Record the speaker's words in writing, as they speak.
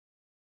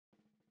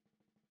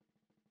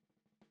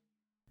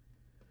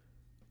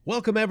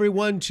Welcome,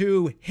 everyone,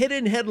 to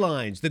Hidden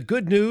Headlines, the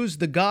good news,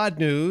 the God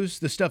news,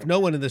 the stuff no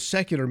one in the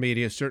secular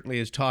media certainly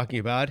is talking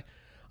about.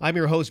 I'm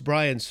your host,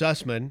 Brian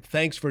Sussman.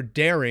 Thanks for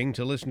daring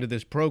to listen to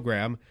this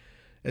program,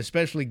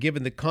 especially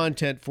given the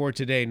content for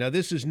today. Now,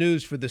 this is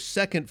news for the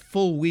second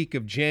full week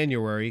of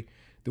January,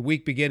 the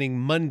week beginning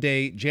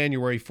Monday,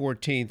 January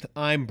 14th.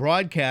 I'm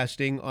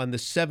broadcasting on the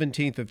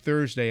 17th of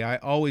Thursday. I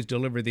always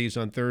deliver these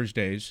on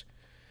Thursdays.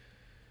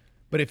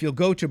 But if you'll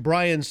go to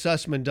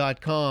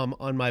briansussman.com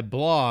on my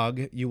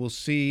blog, you will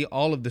see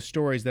all of the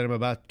stories that I'm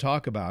about to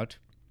talk about.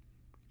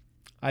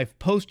 I've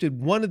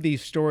posted one of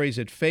these stories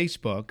at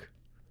Facebook.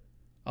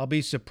 I'll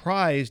be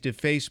surprised if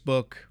they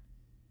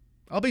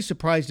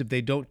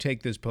don't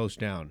take this post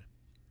down,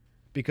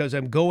 because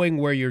I'm going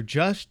where you're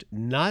just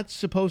not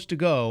supposed to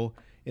go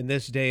in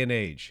this day and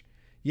age.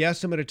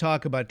 Yes, I'm going to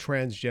talk about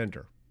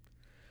transgender.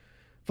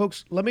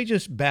 Folks, let me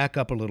just back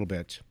up a little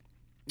bit.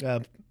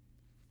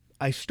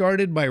 I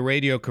started my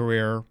radio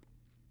career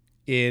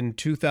in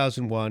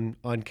 2001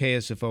 on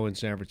KSFO in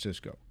San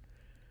Francisco.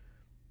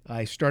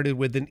 I started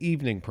with an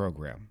evening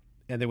program,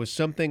 and there was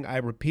something I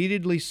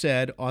repeatedly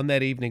said on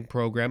that evening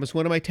program. It's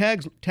one of my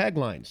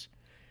taglines.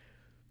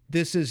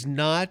 This is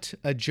not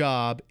a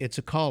job, it's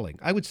a calling.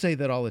 I would say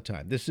that all the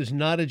time. This is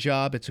not a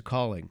job, it's a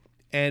calling.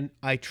 And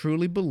I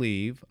truly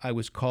believe I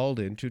was called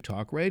in to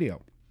talk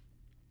radio.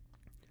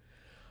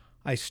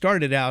 I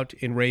started out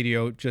in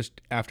radio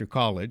just after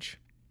college,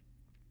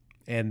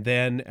 and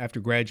then after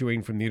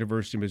graduating from the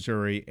University of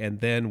Missouri, and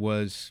then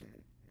was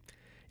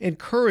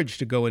encouraged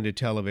to go into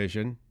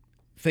television,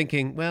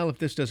 thinking, well, if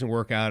this doesn't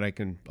work out, I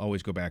can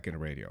always go back into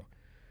radio.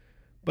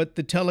 But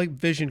the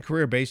television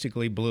career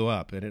basically blew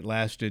up, and it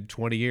lasted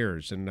 20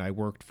 years. And I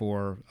worked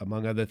for,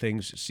 among other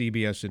things,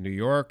 CBS in New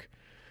York,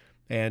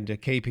 and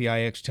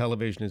KPIX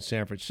Television in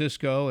San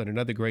Francisco, and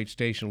another great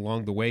station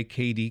along the way,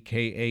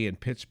 KDKA in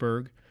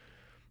Pittsburgh.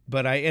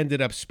 But I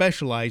ended up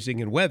specializing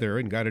in weather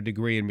and got a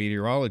degree in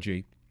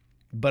meteorology.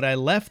 But I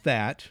left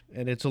that,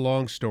 and it's a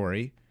long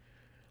story.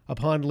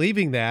 Upon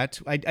leaving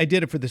that, I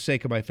did it for the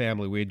sake of my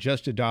family. We had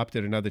just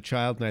adopted another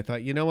child, and I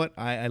thought, you know what?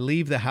 I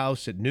leave the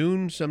house at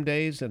noon some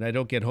days, and I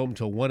don't get home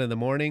till 1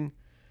 a.m.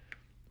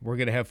 We're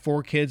going to have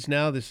 4 kids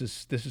now. This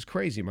is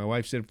crazy. My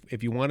wife said,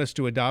 if you want us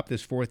to adopt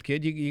this 4th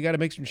kid, you got to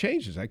make some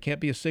changes. I can't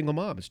be a single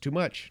mom. It's too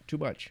much.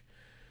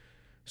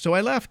 So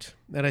I left,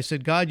 and I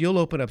said, God, you'll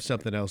open up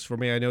something else for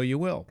me. I know you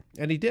will.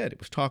 And he did. It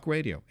was talk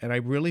radio, and I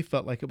really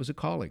felt like it was a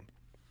calling.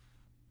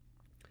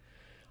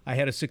 I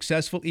had a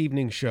successful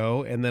evening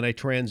show, and then I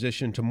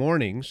transitioned to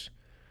mornings.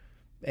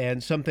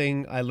 And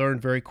something I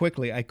learned very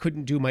quickly, I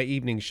couldn't do my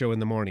evening show in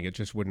the morning. It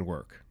just wouldn't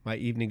work. My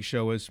evening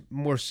show was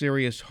more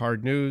serious,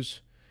 hard news.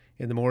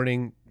 In the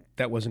morning,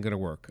 that wasn't going to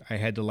work. I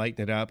had to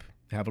lighten it up,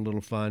 have a little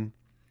fun.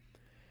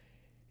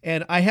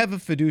 And I have a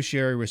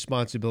fiduciary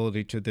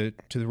responsibility to the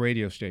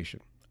radio station.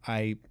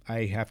 I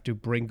have to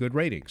bring good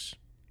ratings,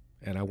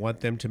 and I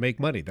want them to make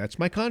money. That's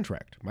my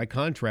contract. My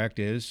contract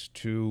is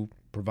to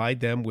provide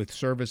them with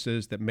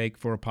services that make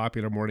for a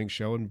popular morning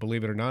show. And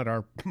believe it or not,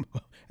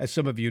 as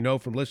some of you know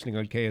from listening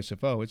on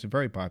KSFO, it's a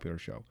very popular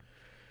show.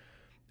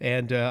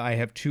 And I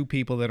have 2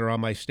 people that are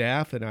on my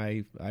staff, and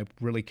I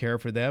really care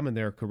for them and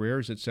their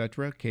careers,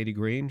 etc. Katie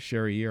Green,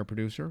 Sherry Yee, our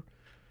producer.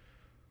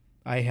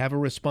 I have a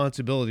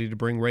responsibility to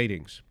bring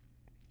ratings.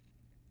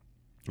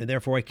 And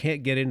therefore, I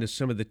can't get into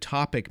some of the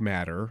topic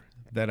matter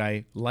that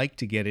I like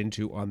to get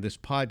into on this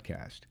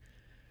podcast.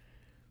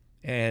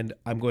 And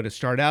I'm going to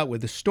start out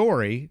with a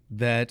story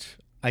that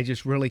I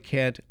just really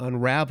can't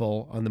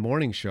unravel on the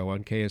morning show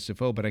on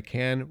KSFO, but I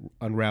can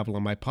unravel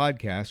on my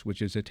podcast, which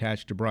is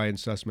attached to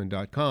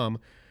briansussman.com.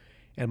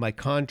 And my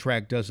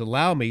contract does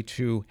allow me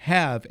to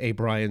have a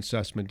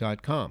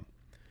briansussman.com.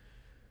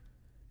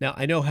 Now,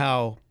 I know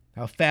how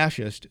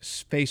fascist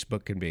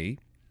Facebook can be,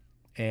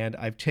 and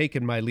I've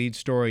taken my lead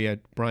story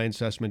at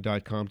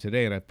briansussman.com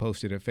today, and I've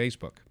posted it at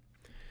Facebook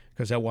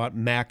because I want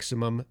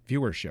maximum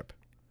viewership.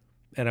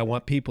 And I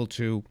want people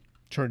to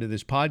turn to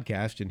this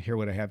podcast and hear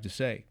what I have to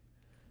say.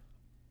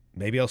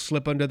 Maybe I'll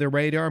slip under the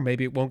radar.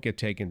 Maybe it won't get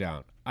taken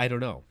down. I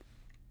don't know.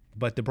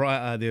 But the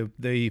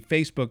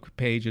Facebook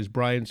page is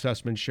Brian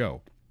Sussman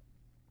Show.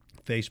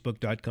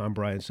 Facebook.com,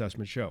 Brian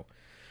Sussman Show.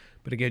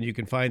 But again, you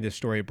can find this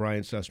story at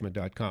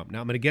briansussman.com.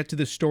 Now, I'm going to get to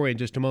this story in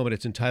just a moment.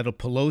 It's entitled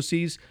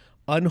Pelosi's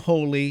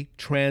Unholy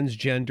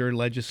Transgender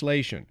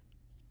Legislation.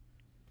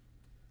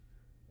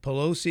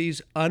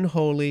 Pelosi's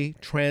Unholy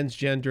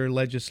Transgender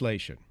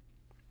Legislation.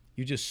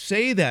 You just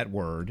say that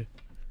word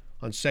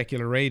on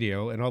secular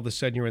radio, and all of a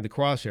sudden you're in the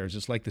crosshairs.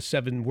 It's like the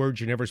 7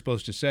 words you're never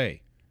supposed to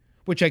say,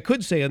 which I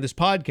could say on this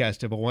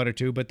podcast if I wanted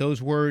to, but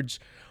those words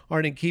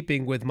aren't in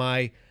keeping with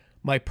my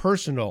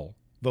personal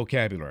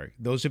vocabulary.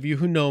 Those of you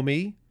who know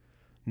me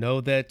know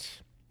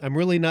that I'm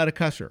really not a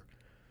cusser.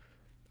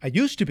 I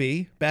used to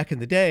be back in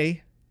the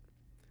day,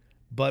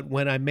 but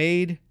when I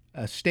made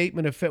a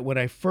statement of faith,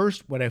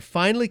 when I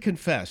finally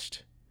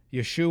confessed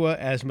Yeshua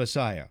as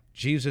Messiah,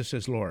 Jesus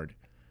as Lord,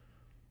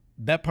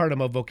 that part of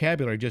my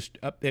vocabulary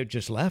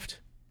just left.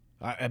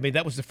 I mean,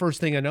 that was the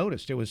first thing I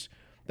noticed. It was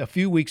a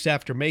few weeks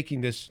after making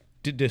this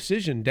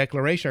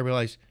declaration, I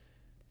realized,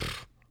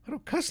 I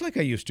don't cuss like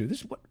I used to.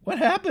 What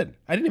happened?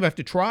 I didn't even have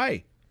to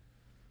try.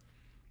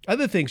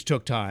 Other things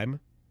took time,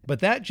 but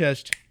that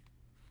just...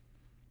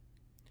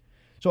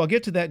 So I'll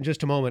get to that in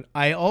just a moment.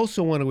 I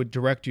also want to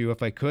direct you,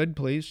 if I could,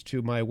 please,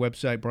 to my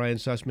website,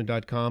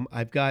 briansussman.com.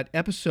 I've got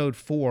episode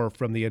 4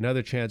 from the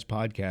Another Chance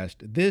podcast.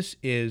 This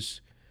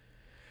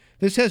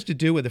has to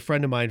do with a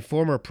friend of mine,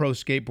 former pro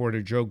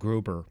skateboarder Joe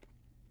Gruber.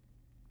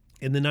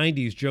 In the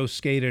 90s, Joe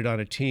skated on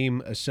a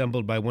team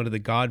assembled by one of the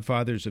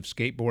godfathers of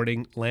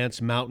skateboarding,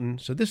 Lance Mountain.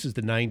 So this is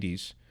the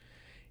 90s.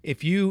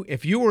 If you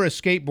were a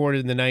skateboarder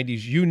in the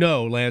 90s, you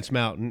know Lance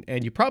Mountain,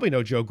 and you probably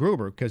know Joe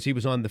Gruber because he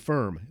was on The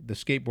Firm, the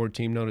skateboard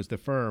team known as The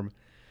Firm.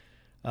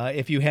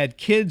 If you had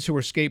kids who were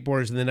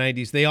skateboarders in the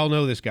 90s, they all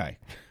know this guy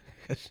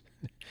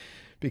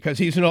because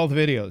he's in all the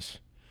videos.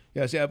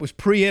 Yes, it was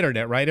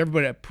pre-internet, right?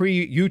 Everybody,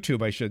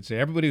 pre-YouTube, I should say.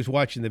 Everybody was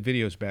watching the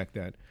videos back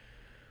then.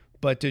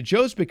 But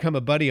Joe's become a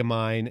buddy of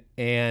mine,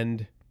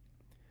 and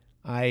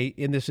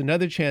in this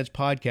Another Chance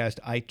podcast,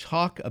 I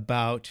talk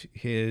about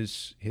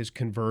his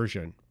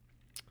conversion.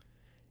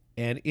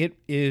 And it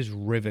is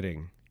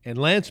riveting. And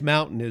Lance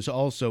Mountain is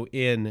also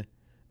in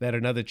that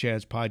Another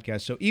Chance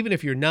podcast. So even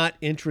if you're not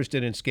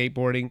interested in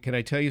skateboarding, can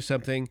I tell you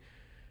something?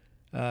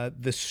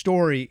 The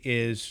story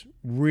is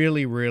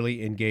really,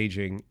 really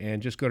engaging.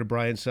 And just go to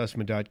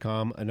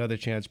briansussman.com, Another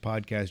Chance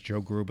podcast,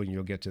 Joe Gruber, and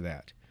you'll get to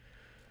that.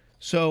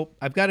 So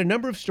I've got a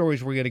number of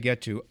stories we're going to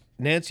get to.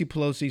 Nancy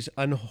Pelosi's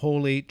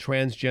unholy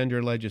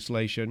transgender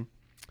legislation.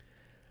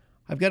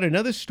 I've got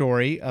another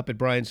story up at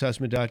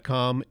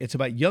briansussman.com. It's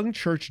about young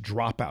church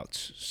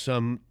dropouts.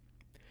 Some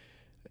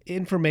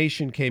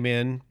information came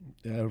in,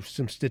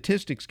 some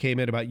statistics came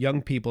in about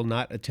young people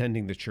not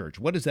attending the church.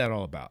 What is that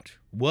all about?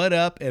 What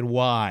up and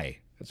why?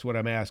 That's what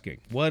I'm asking.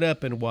 What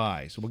up and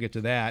why? So we'll get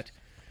to that.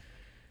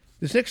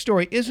 This next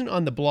story isn't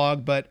on the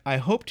blog, but I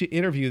hope to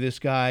interview this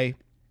guy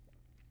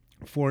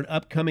for an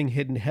upcoming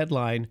hidden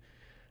headline.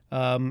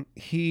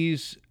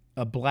 He's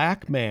a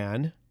black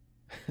man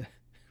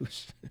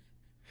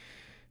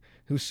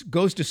who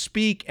goes to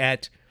speak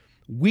at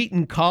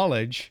Wheaton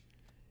College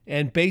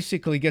and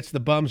basically gets the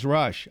bum's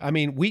rush. I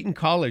mean, Wheaton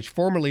College,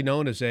 formerly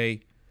known as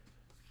a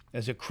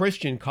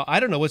Christian college.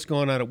 I don't know what's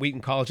going on at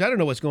Wheaton College. I don't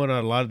know what's going on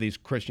at a lot of these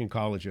Christian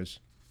colleges.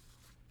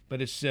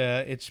 But it's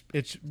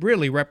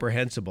really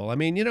reprehensible. I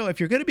mean, if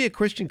you're going to be a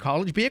Christian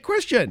college, be a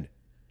Christian.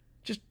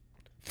 Just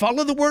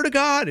follow the word of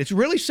God. It's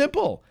really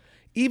simple.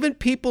 Even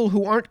people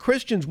who aren't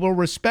Christians will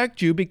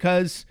respect you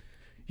because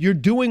you're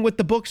doing what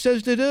the book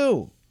says to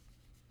do.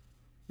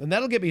 And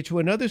that'll get me to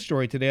another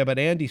story today about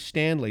Andy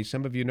Stanley.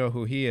 Some of you know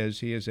who he is.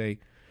 He is a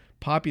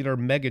popular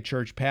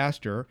megachurch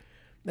pastor.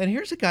 And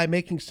here's a guy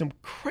making some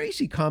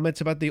crazy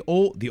comments about the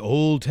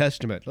Old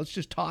Testament. Let's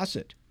just toss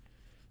it.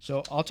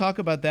 So I'll talk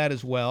about that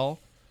as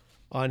well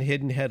on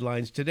Hidden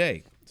Headlines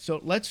today.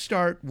 So let's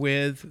start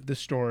with the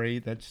story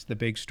that's the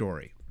big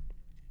story.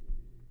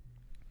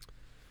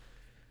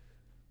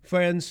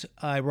 Friends,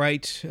 I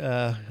write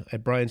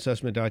at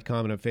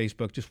briansussman.com and on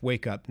Facebook, just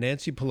wake up.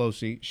 Nancy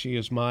Pelosi, she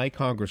is my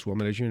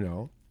congresswoman, as you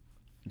know,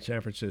 in San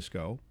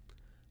Francisco.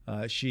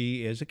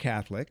 She is a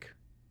Catholic,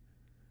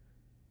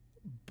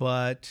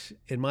 but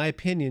in my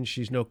opinion,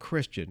 she's no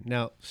Christian.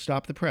 Now,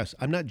 stop the press.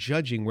 I'm not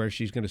judging where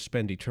she's going to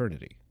spend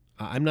eternity.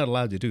 I'm not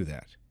allowed to do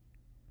that.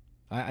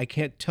 I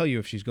can't tell you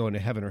if she's going to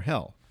heaven or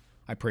hell.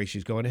 I pray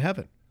she's going to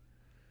heaven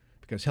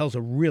because hell's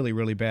a really,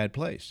 really bad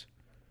place.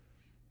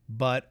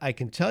 But I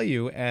can tell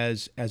you,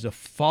 as a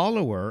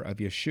follower of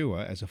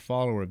Yeshua, as a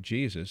follower of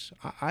Jesus,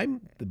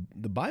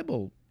 the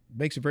Bible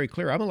makes it very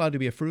clear. I'm allowed to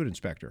be a fruit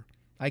inspector.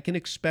 I can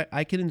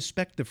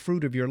inspect the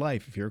fruit of your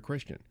life if you're a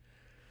Christian.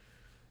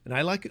 And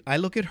I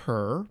look at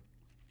her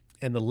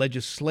and the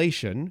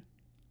legislation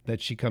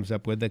that she comes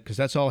up with, because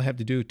that's all I have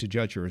to do to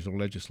judge her is the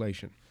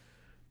legislation.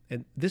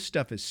 And this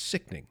stuff is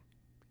sickening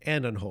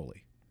and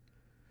unholy.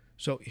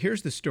 So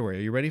here's the story.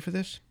 Are you ready for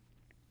this?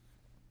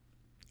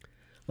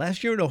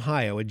 Last year in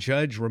Ohio, a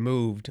judge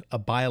removed a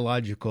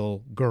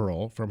biological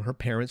girl from her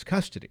parents'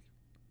 custody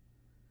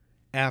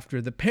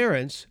after the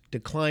parents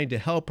declined to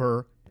help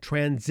her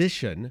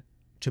transition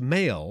to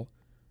male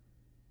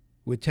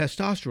with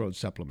testosterone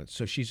supplements.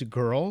 So she's a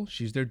girl,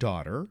 she's their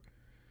daughter.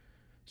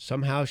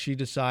 Somehow she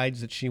decides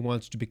that she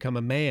wants to become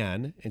a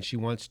man and she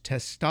wants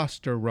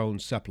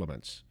testosterone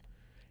supplements.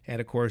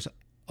 And of course,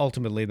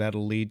 ultimately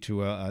that'll lead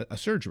to a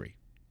surgery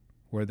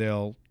where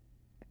they'll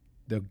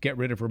get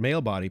rid of her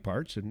male body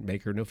parts and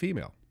make her no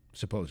female,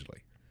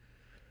 supposedly.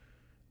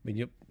 I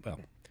mean,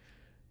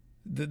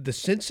 the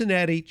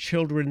Cincinnati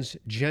Children's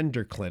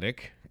Gender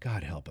Clinic,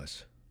 God help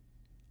us,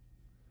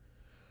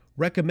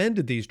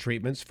 recommended these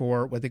treatments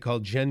for what they call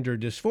gender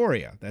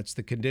dysphoria. That's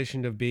the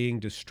condition of being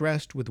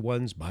distressed with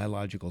one's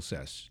biological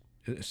sex,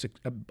 gender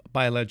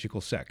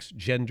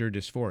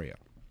dysphoria.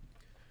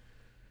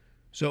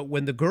 So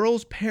when the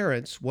girl's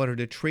parents wanted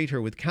to treat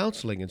her with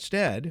counseling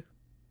instead,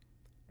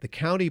 the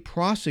county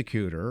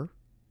prosecutor,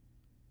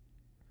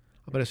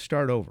 I'm going to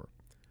start over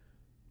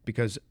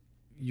because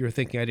you're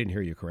thinking I didn't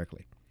hear you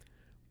correctly.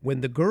 When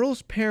the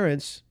girl's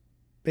parents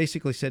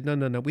basically said, no,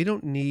 we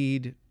don't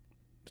need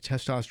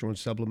testosterone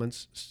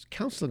supplements,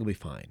 counseling will be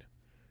fine.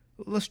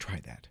 Let's try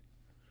that.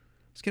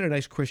 Let's get a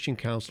nice Christian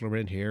counselor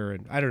in here.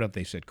 And I don't know if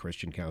they said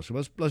Christian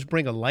counselor. Let's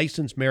bring a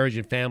licensed marriage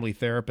and family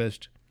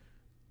therapist.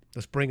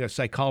 Let's bring a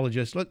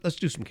psychologist. Let's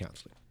do some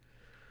counseling.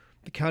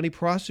 The county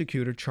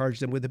prosecutor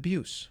charged them with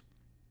abuse.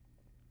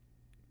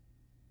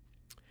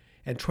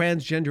 And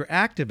transgender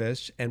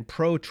activists and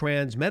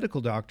pro-trans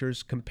medical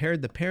doctors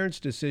compared the parents'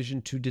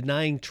 decision to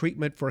denying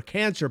treatment for a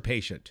cancer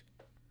patient.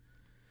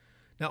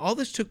 Now, all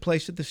this took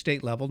place at the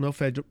state level,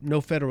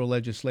 no federal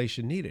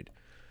legislation needed.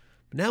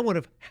 But now one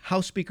of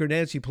House Speaker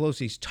Nancy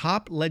Pelosi's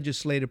top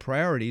legislative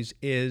priorities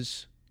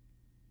is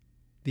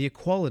the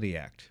Equality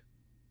Act.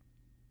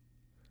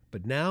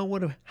 But now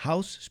one of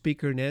House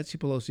Speaker Nancy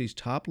Pelosi's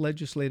top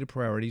legislative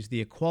priorities,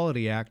 the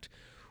Equality Act,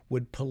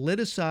 would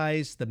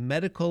politicize the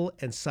medical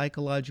and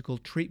psychological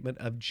treatment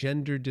of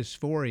gender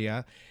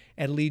dysphoria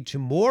and lead to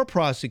more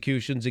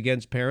prosecutions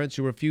against parents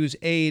who refuse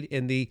aid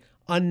in the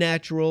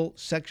unnatural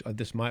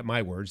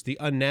the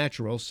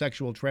unnatural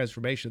sexual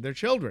transformation of their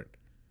children,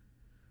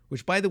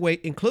 which, by the way,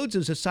 includes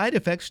as a side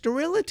effect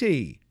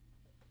sterility.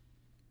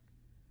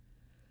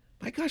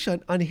 My gosh,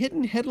 on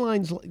Hidden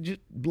Headlines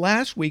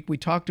last week, we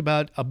talked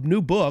about a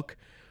new book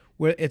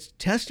where it's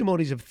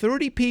testimonies of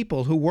 30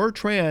 people who were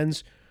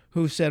trans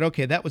who said,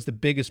 okay, that was the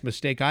biggest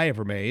mistake I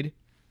ever made.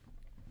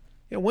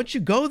 Once you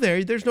go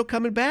there, there's no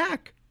coming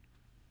back.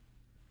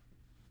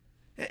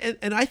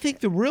 And I think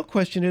the real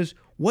question is,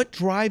 what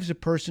drives a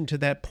person to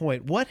that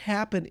point? What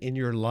happened in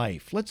your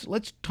life?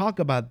 Let's talk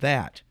about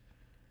that.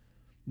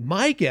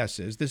 My guess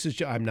is,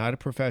 I'm not a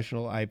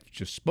professional. I've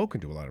just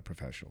spoken to a lot of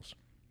professionals.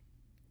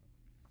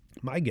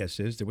 My guess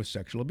is there was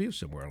sexual abuse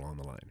somewhere along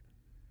the line.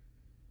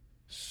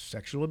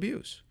 Sexual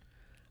abuse.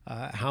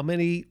 How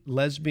many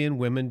lesbian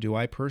women do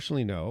I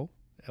personally know,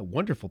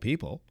 wonderful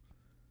people,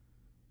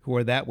 who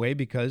are that way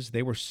because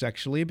they were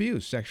sexually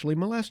abused, sexually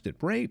molested,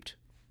 raped?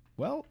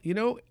 Well,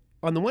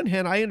 on the one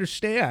hand, I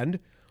understand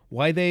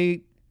why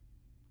they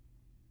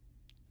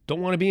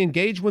don't want to be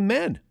engaged with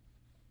men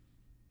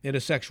in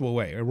a sexual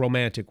way, a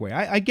romantic way.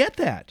 I get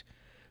that.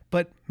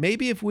 But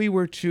maybe if we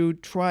were to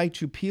try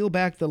to peel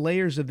back the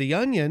layers of the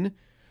onion,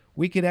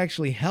 we could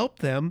actually help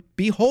them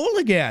be whole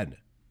again.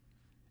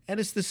 And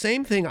it's the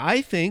same thing,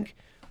 I think,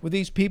 with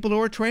these people who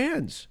are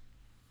trans.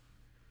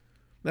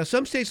 Now,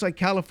 some states like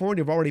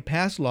California have already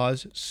passed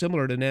laws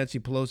similar to Nancy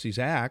Pelosi's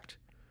act.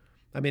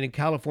 I mean, in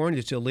California,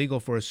 it's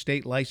illegal for a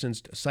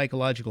state-licensed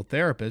psychological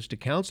therapist to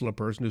counsel a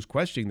person who's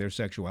questioning their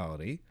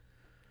sexuality.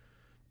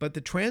 But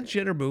the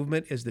transgender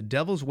movement is the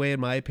devil's way,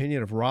 in my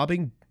opinion, of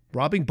robbing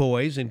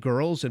boys and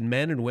girls and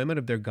men and women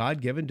of their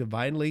God-given,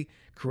 divinely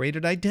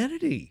created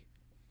identity.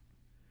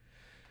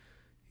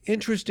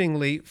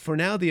 Interestingly, for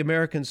now, the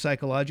American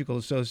Psychological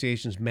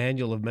Association's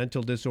Manual of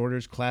Mental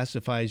Disorders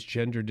classifies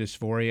gender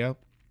dysphoria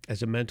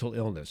as a mental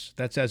illness.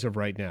 That's as of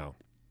right now.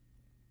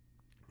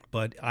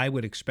 But I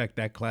would expect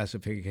that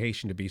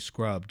classification to be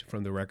scrubbed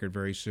from the record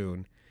very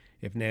soon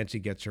if Nancy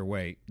gets her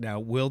way. Now,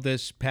 will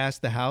this pass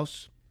the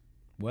House?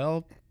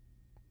 Well,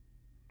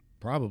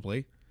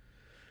 probably.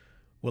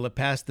 Will it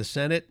pass the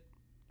Senate?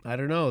 I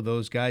don't know.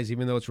 Those guys,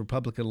 even though it's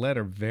Republican-led,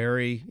 are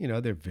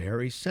they're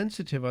very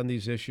sensitive on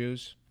these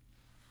issues.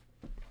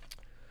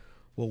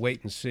 We'll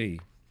wait and see.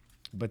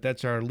 But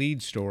that's our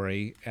lead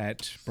story at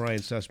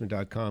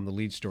briansussman.com, the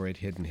lead story at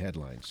Hidden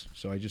Headlines.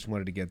 So I just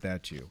wanted to get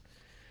that to you.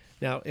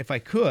 Now, if I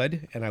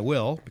could, and I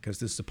will, because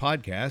this is a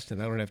podcast and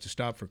I don't have to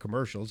stop for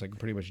commercials, I can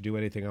pretty much do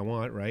anything I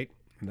want, right?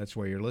 And that's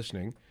why you're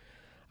listening.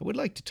 I would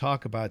like to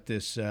talk about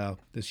this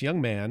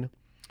young man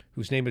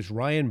whose name is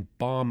Ryan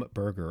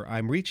Baumberger.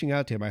 I'm reaching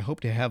out to him. I hope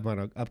to have him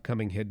on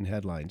upcoming Hidden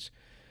Headlines.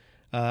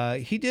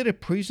 He did a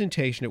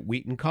presentation at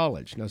Wheaton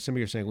College. Now, some of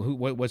you are saying,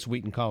 well, what's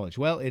Wheaton College?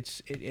 Well,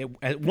 it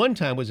at one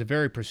time was a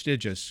very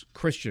prestigious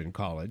Christian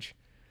college.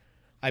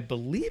 I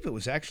believe it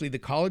was actually the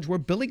college where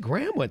Billy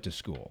Graham went to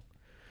school.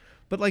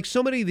 But like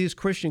so many of these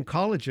Christian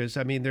colleges,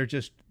 I mean,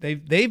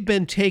 they've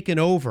been taken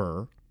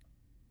over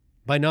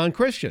by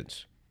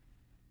non-Christians.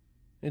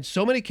 In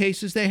so many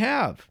cases, they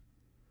have.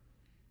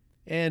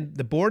 And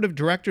the board of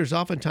directors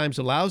oftentimes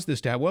allows this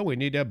to happen. Well, we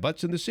need to have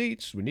butts in the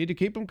seats. We need to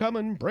keep them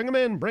coming. Bring them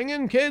in. Bring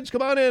in kids.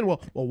 Come on in. We'll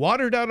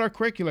water down our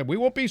curriculum. We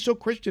won't be so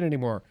Christian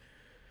anymore.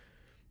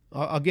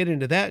 I'll get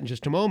into that in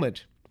just a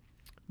moment.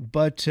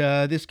 But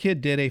this kid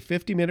did a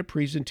 50-minute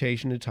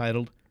presentation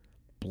entitled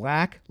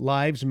Black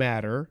Lives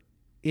Matter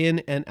in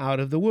and out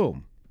of the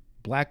womb.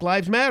 Black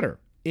Lives Matter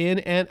in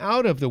and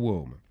out of the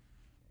womb.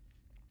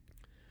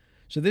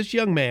 So this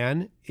young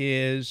man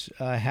is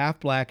half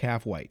black,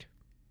 half white.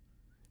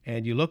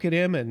 And you look at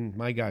him and,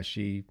 my gosh,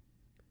 he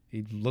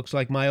looks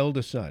like my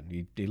oldest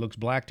son. He looks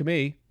black to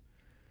me.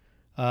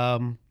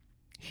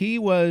 He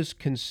was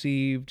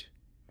conceived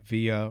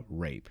via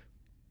rape.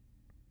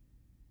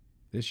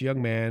 This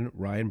young man,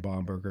 Ryan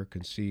Baumberger,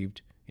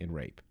 conceived in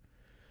rape.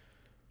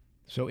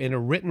 So in a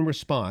written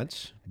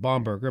response,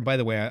 Baumberger, by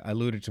the way, I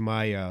alluded to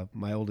my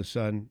oldest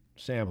son,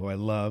 Sam, who I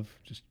love,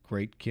 just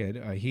great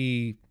kid.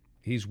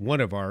 He's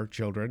one of our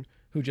children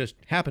who just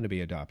happened to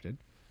be adopted.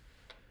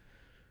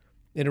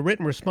 In a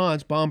written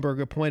response,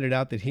 Baumberger pointed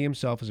out that he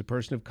himself is a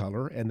person of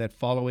color and that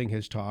following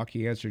his talk,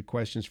 he answered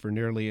questions for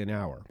nearly an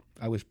hour.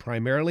 I was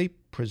primarily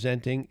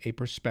presenting a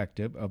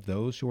perspective of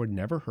those who are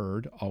never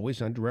heard, always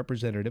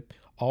underrepresented,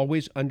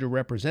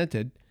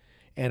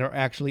 and are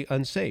actually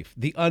unsafe.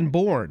 The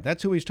unborn,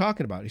 that's who he's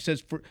talking about. He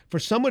says for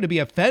someone to be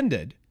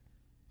offended,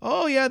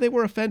 oh yeah, they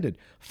were offended.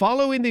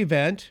 Following the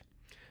event,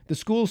 the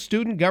school's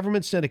student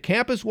government sent a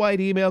campus-wide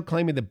email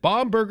claiming that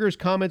Baumberger's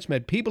comments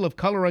made people of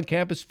color on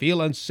campus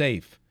feel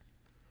unsafe.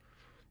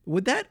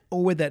 Would that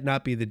or would that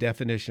not be the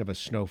definition of a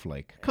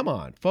snowflake? Come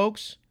on,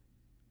 folks.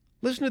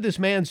 Listen to this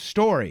man's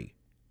story.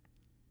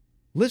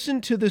 Listen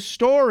to the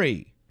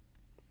story.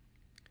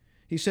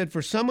 He said,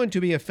 for someone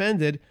to be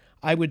offended,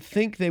 I would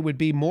think they would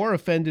be more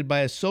offended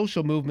by a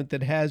social movement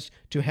that has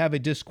to have a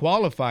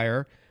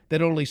disqualifier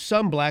that only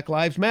some Black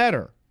Lives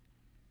Matter.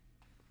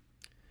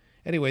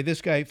 Anyway,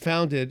 this guy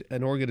founded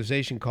an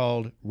organization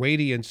called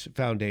Radiance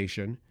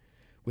Foundation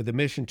with a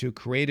mission to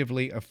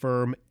creatively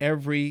affirm that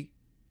every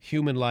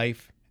human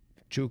life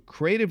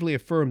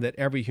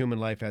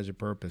has a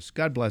purpose.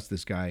 God bless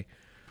this guy.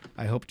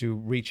 I hope to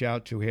reach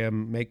out to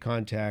him, make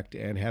contact,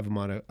 and have him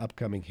on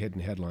upcoming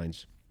Hidden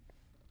Headlines.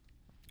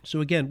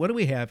 So again, what do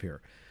we have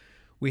here?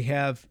 We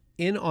have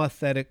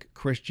inauthentic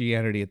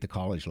Christianity at the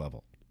college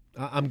level.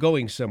 I'm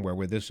going somewhere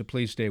with this, so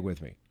please stay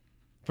with me.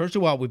 First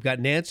of all, we've got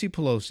Nancy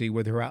Pelosi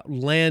with her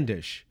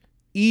outlandish,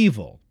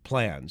 evil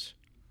plans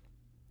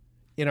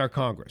in our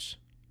Congress.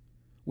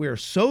 We are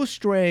so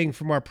straying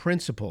from our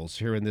principles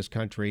here in this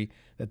country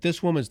that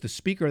this woman's the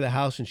Speaker of the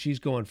House and she's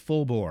going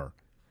full bore.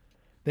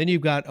 Then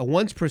you've got a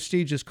once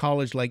prestigious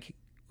college like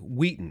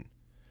Wheaton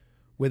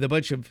with a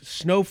bunch of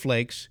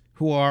snowflakes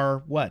who are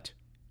what?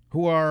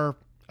 Who are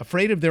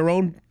afraid of their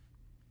own,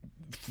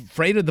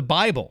 afraid of the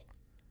Bible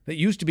that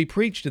used to be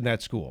preached in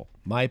that school,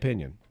 my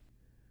opinion.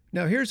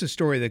 Now, here's a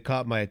story that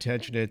caught my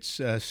attention. It's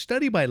a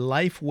study by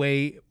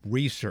Lifeway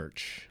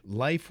Research.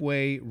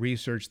 Lifeway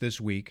Research this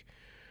week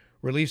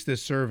released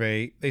this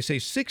survey. They say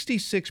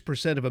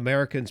 66% of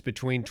Americans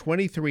between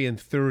 23 and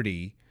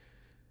 30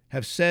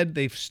 have said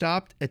they've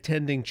stopped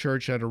attending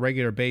church on a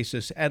regular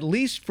basis, at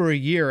least for a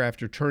year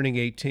after turning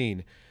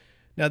 18.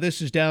 Now,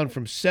 this is down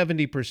from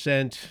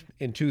 70%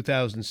 in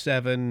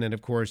 2007, and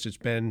of course, it's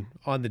been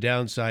on the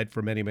downside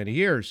for many, many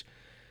years.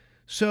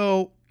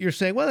 So you're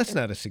saying, well, that's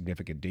not a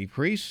significant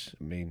decrease.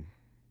 I mean,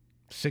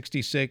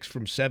 66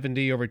 from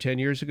 70 over 10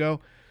 years ago.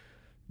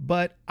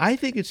 But I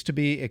think it's to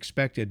be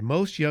expected.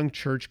 Most young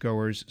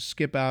churchgoers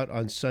skip out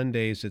on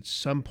Sundays at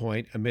some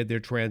point amid their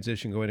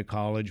transition, going to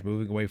college,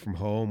 moving away from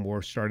home,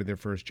 or starting their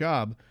first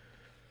job.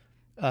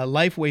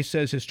 Lifeway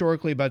says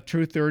historically about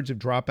 2/3 of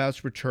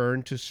dropouts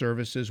return to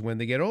services when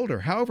they get older.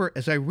 However,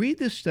 as I read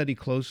this study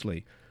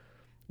closely,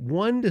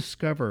 one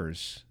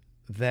discovers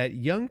that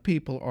young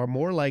people are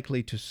more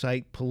likely to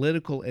cite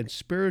political and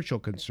spiritual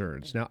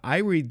concerns. Now, I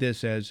read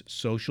this as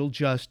social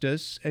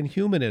justice and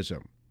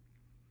humanism,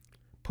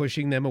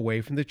 pushing them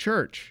away from the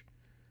church.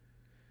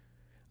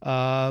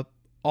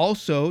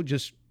 Also,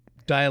 just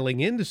dialing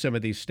into some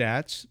of these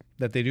stats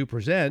that they do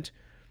present,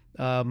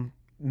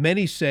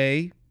 many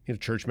say,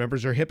 church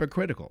members are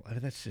hypocritical. I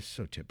mean, that's just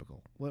so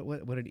typical.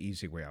 What an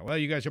easy way out. Well,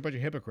 you guys are a bunch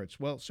of hypocrites.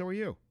 Well, so are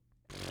you.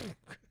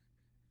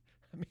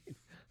 I mean,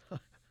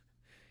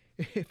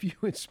 if you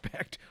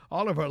inspect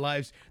all of our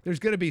lives, there's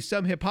going to be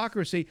some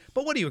hypocrisy.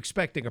 But what are you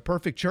expecting? A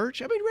perfect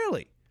church? I mean,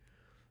 really?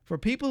 For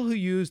people who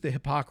use the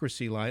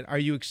hypocrisy line, are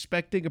you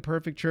expecting a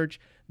perfect church?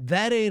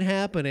 That ain't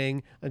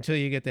happening until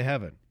you get to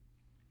heaven.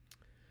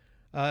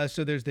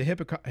 So there's the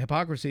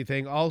hypocrisy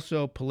thing.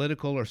 Also,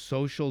 political or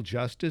social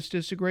justice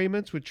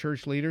disagreements with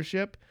church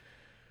leadership.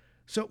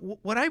 So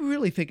what I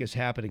really think is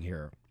happening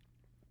here,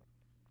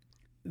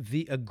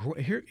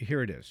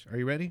 here it is. Are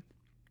you ready?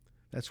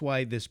 That's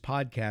why this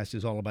podcast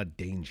is all about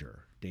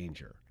danger.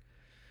 Danger.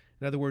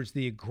 In other words,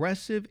 the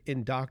aggressive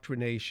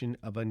indoctrination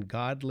of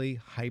ungodly,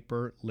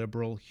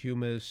 hyper-liberal,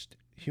 humanist,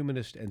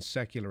 and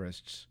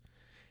secularists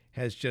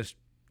has just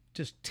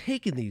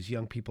taken these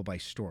young people by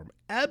storm.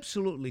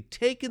 Absolutely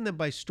taken them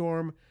by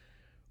storm,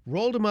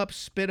 rolled them up,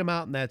 spit them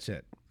out, and that's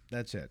it.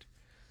 That's it.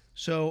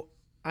 So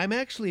I'm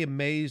actually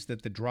amazed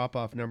that the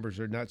drop-off numbers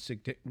are not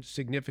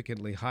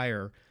significantly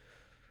higher.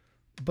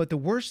 But the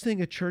worst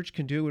thing a church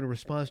can do in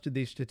response to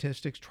these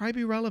statistics, try to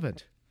be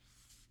relevant.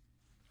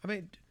 I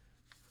mean,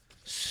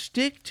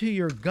 stick to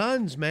your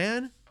guns,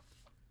 man.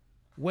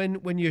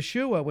 When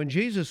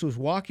Jesus was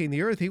walking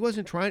the earth, it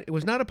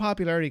was not a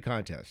popularity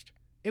contest.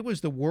 It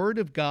was the word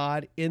of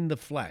God in the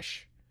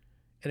flesh.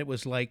 And it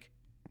was like,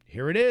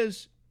 here it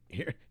is.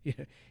 Here.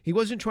 He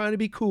wasn't trying to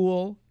be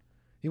cool.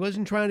 He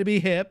wasn't trying to be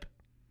hip.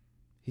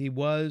 He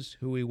was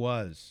who he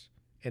was,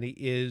 and he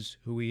is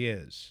who he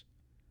is.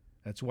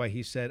 That's why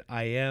he said,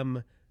 I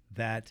am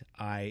that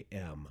I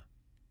am.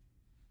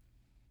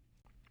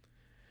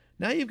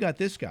 Now you've got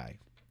this guy.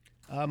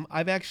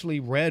 I've actually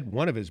read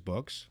one of his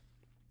books.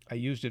 I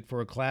used it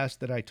for a class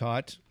that I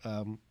taught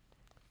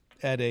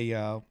at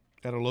a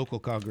local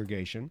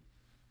congregation.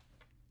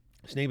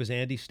 His name is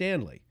Andy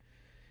Stanley.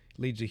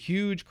 He leads a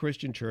huge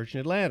Christian church in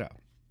Atlanta.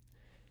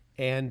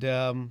 And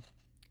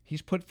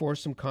he's put forth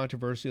some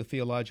controversial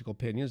theological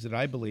opinions that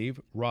I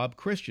believe rob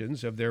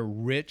Christians of their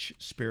rich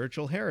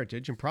spiritual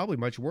heritage and probably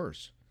much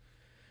worse.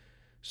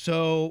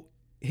 So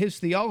his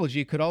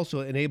theology could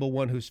also enable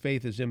one whose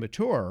faith is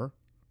immature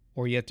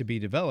or yet to be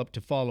developed to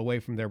fall away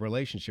from their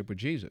relationship with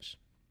Jesus.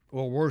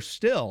 Or worse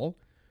still,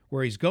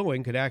 where he's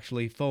going could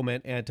actually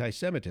foment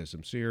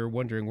anti-Semitism. So you're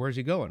wondering, where's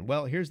he going?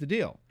 Well, here's the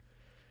deal.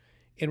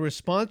 In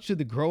response to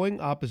the growing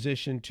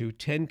opposition to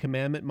Ten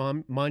Commandment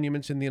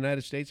monuments in the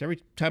United States, every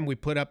time we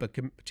put up a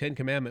Ten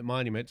Commandment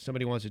monument,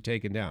 somebody wants it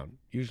taken down,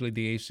 usually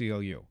the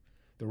ACLU,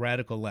 the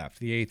radical left,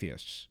 the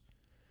atheists,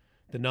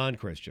 the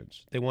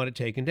non-Christians. They want it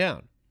taken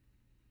down.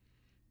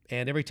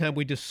 And every time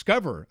we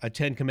discover a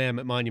Ten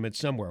Commandment monument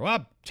somewhere,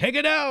 well, take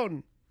it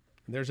down.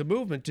 And there's a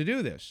movement to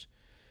do this.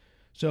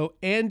 So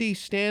Andy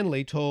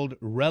Stanley told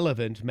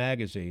Relevant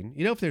magazine,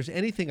 if there's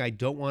anything I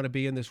don't want to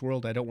be in this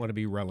world, I don't want to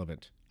be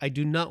relevant. I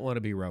do not want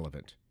to be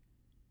relevant.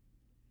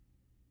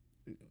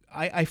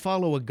 I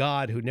follow a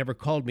God who never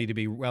called me to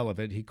be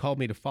relevant. He called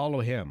me to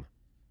follow him.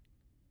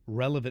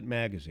 Relevant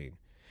magazine.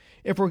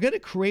 If we're going to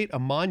create a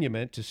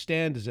monument to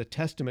stand as a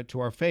testament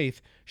to our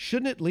faith,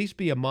 shouldn't it at least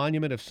be a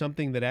monument of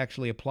something that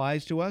actually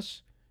applies to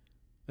us?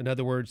 In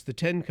other words, the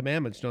Ten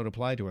Commandments don't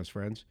apply to us,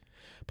 friends.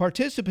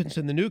 Participants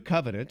in the new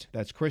covenant,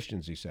 that's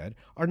Christians, he said,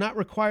 are not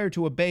required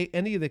to obey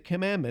any of the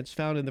commandments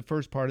found in the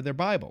first part of their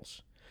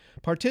Bibles.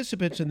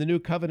 Participants in the new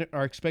covenant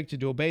are expected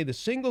to obey the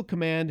single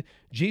command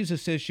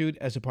Jesus issued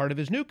as a part of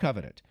his new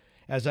covenant.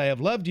 As I have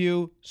loved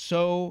you,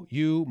 so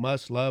you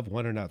must love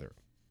one another.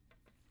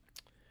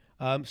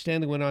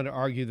 Stanley went on to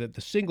argue that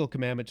the single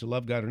commandment to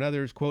love God and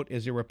others, quote,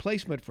 is a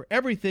replacement for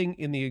everything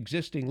in the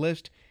existing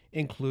list,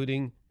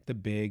 including the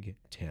Big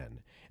Ten.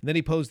 And then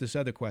he posed this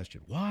other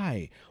question.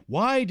 Why?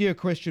 Why, dear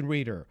Christian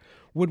reader,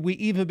 would we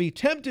even be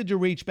tempted to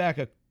reach back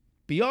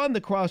beyond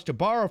the cross to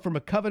borrow from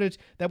a covenant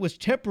that was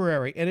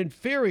temporary and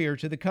inferior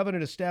to the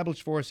covenant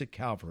established for us at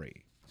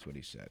Calvary? That's what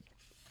he said.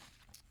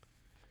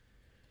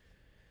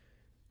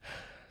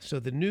 So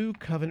the new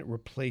covenant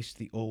replaced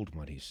the old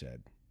one, he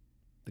said.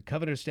 The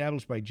covenant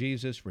established by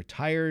Jesus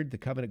retired the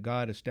covenant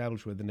God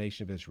established with the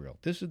nation of Israel.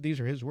 These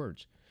are his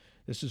words.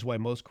 This is why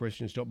most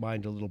Christians don't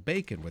mind a little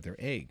bacon with their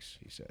eggs,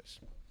 he says.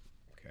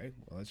 Okay,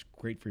 well, that's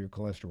great for your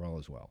cholesterol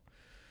as well.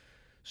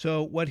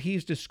 So what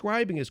he's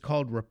describing is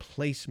called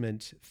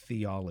replacement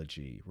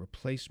theology.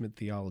 Replacement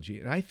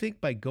theology. And I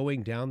think by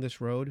going down this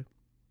road,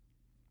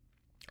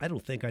 I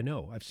don't think I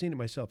know. I've seen it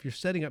myself. You're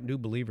setting up new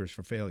believers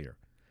for failure.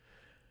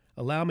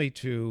 Allow me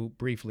to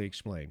briefly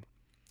explain.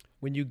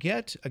 When you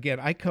get, again,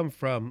 I come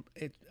from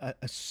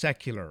a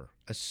secular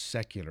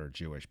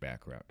Jewish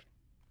background,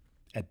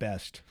 at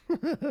best.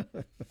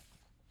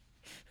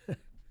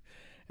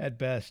 At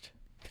best.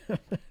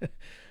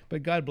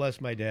 But God bless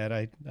my dad.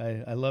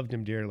 I loved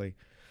him dearly.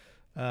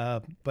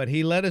 But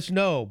he let us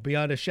know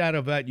beyond a shadow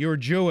of that, you're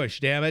Jewish,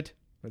 damn it.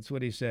 That's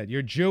what he said.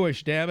 You're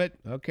Jewish, damn it.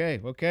 Okay,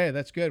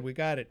 that's good. We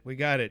got it.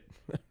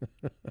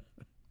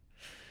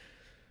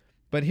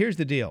 But here's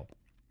the deal.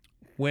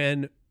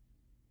 When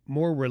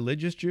more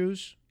religious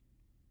Jews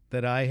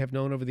that I have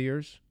known over the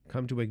years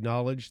come to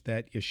acknowledge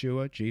that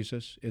Yeshua,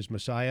 Jesus, is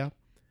Messiah,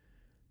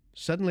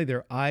 suddenly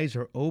their eyes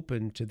are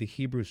open to the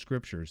Hebrew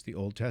Scriptures, the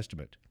Old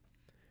Testament.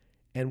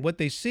 And what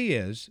they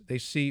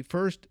see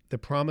first the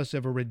promise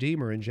of a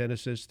Redeemer in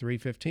Genesis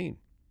 3:15.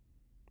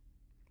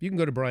 You can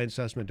go to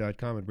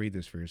briansussman.com and read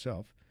this for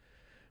yourself.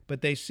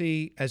 But they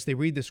see, as they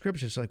read the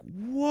Scriptures, it's like,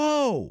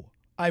 whoa,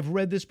 I've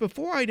read this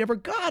before. I never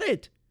got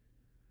it.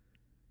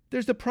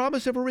 There's the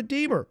promise of a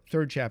Redeemer,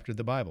 3rd chapter of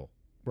the Bible.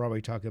 We're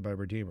already talking about a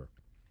Redeemer.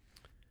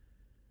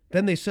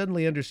 Then they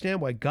suddenly understand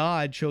why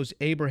God chose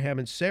Abraham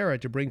and Sarah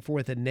to bring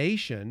forth a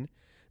nation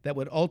that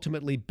would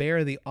ultimately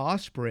bear the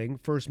offspring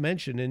first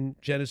mentioned in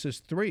Genesis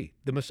 3,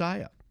 the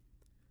Messiah.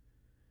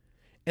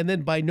 And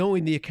then by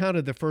knowing the account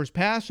of the first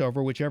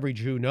Passover, which every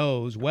Jew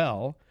knows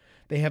well,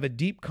 they have a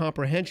deep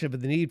comprehension of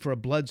the need for a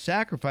blood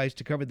sacrifice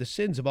to cover the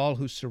sins of all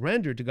who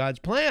surrender to God's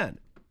plan.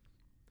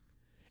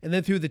 And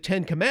then through the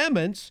 10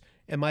 Commandments,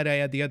 and might I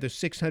add the other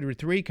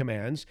 603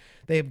 commands,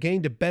 they have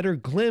gained a better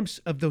glimpse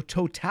of the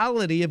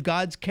totality of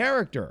God's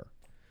character.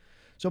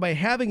 So by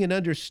having an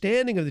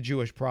understanding of the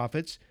Jewish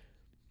prophets,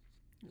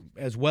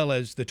 as well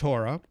as the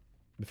Torah,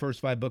 the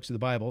first 5 books of the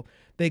Bible,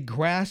 they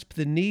grasp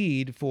the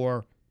need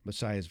for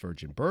Messiah's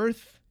virgin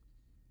birth,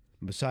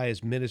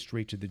 Messiah's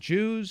ministry to the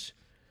Jews,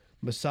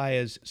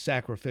 Messiah's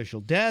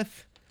sacrificial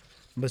death,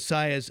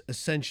 Messiah's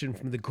ascension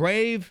from the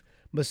grave,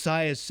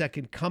 Messiah's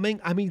second coming.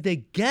 I mean, they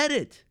get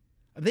it.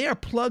 They are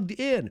plugged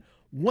in.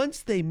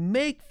 Once they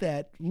make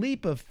that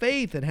leap of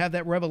faith and have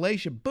that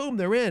revelation, boom,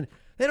 they're in.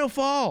 They don't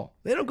fall.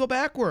 They don't go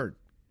backward,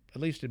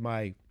 at least in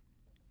my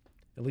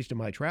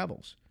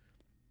travels.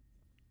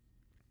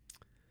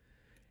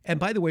 And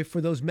by the way,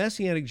 for those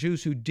Messianic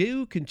Jews who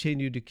do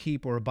continue to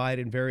keep or abide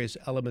in various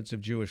elements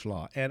of Jewish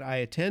law, and I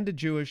attend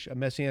a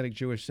Messianic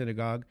Jewish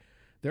synagogue,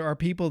 there are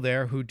people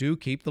there who do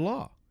keep the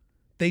law.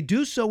 They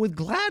do so with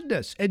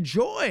gladness and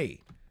joy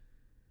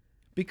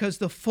because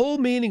the full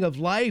meaning of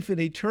life and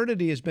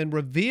eternity has been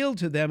revealed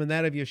to them in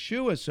that of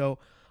Yeshua. So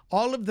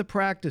all of the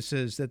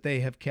practices that they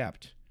have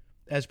kept,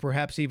 as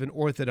perhaps even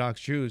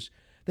Orthodox Jews,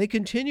 they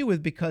continue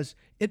with because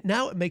it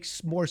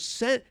makes more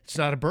sense. It's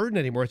not a burden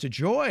anymore. It's a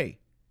joy.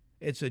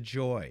 It's a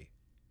joy.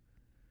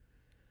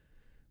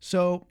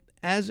 So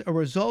as a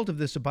result of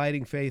this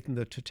abiding faith in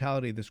the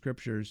totality of the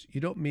scriptures,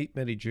 you don't meet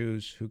many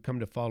Jews who come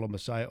to follow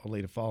Messiah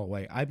only to fall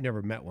away. I've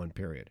never met one,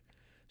 period.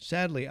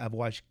 Sadly, I've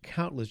watched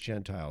countless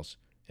Gentiles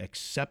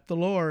accept the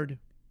Lord.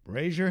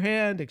 Raise your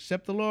hand,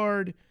 accept the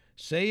Lord.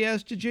 Say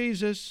yes to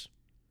Jesus.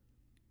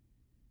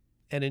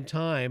 And in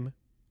time,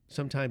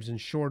 sometimes in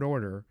short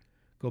order,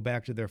 go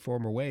back to their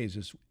former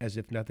ways as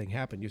if nothing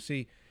happened. You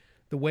see,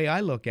 the way I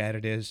look at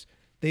it is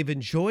they've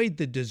enjoyed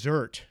the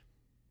dessert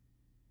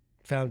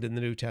found in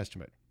the New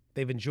Testament.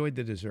 They've enjoyed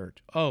the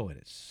dessert. Oh, and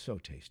it's so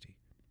tasty.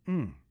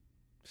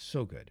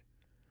 So good.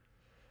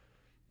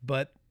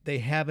 But they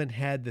haven't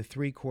had the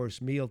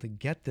 3-course meal to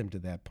get them to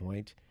that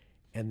point,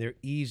 and they're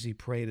easy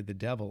prey to the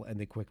devil, and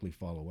they quickly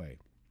fall away.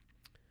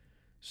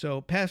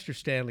 So Pastor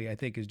Stanley, I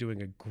think, is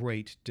doing a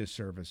great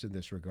disservice in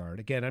this regard.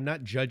 Again, I'm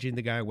not judging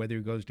the guy whether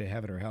he goes to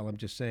heaven or hell. I'm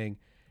just saying,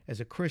 as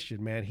a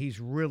Christian, man, he's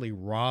really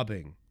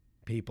robbing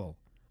people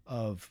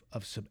of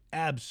some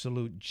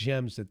absolute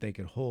gems that they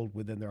can hold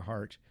within their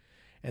heart.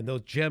 And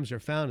those gems are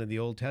found in the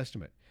Old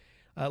Testament.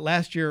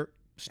 Last year,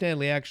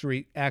 Stanley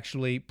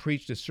actually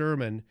preached a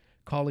sermon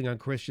calling on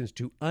Christians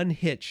to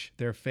unhitch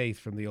their faith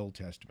from the Old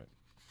Testament.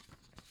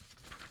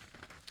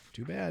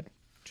 Too bad.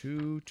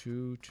 Too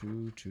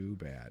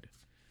bad.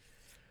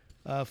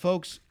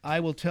 Folks, I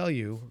will tell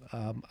you,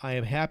 I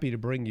am happy to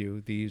bring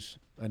you these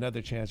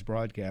Another Chance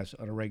broadcasts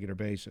on a regular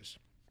basis.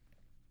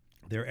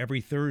 They're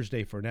every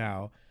Thursday for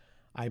now.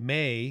 I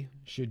may,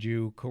 should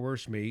you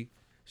coerce me,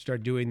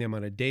 start doing them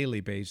on a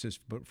daily basis.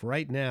 But for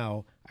right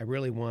now, I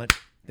really want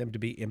them to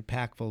be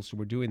impactful. So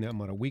we're doing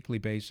them on a weekly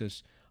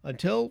basis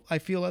until I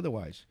feel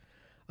otherwise.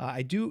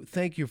 I do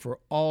thank you for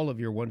all of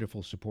your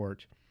wonderful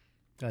support.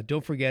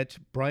 Don't forget,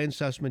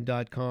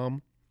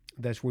 briansussman.com.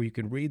 That's where you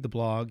can read the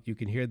blog. You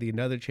can hear the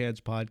Another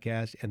Chance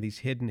podcast and these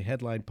hidden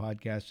headline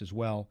podcasts as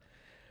well.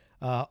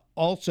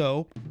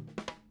 Also,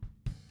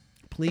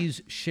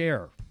 please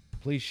share.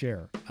 Please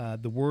share.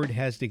 The word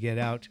has to get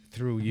out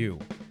through you.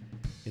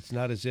 It's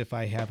not as if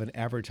I have an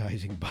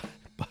advertising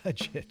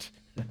budget.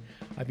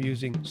 I'm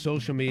using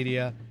social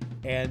media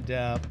and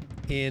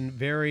in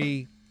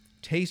very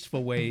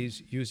tasteful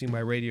ways using my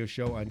radio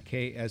show on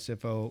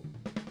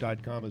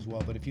ksfo.com as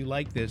well. But if you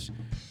like this,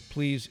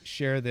 please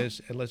share this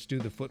and let's do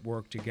the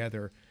footwork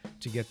together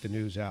to get the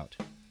news out.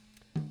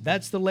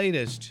 That's the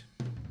latest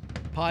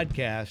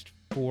podcast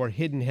for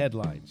Hidden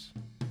Headlines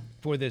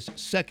for this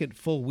second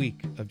full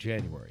week of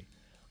January.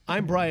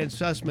 I'm Brian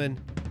Sussman.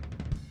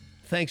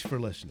 Thanks for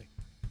listening.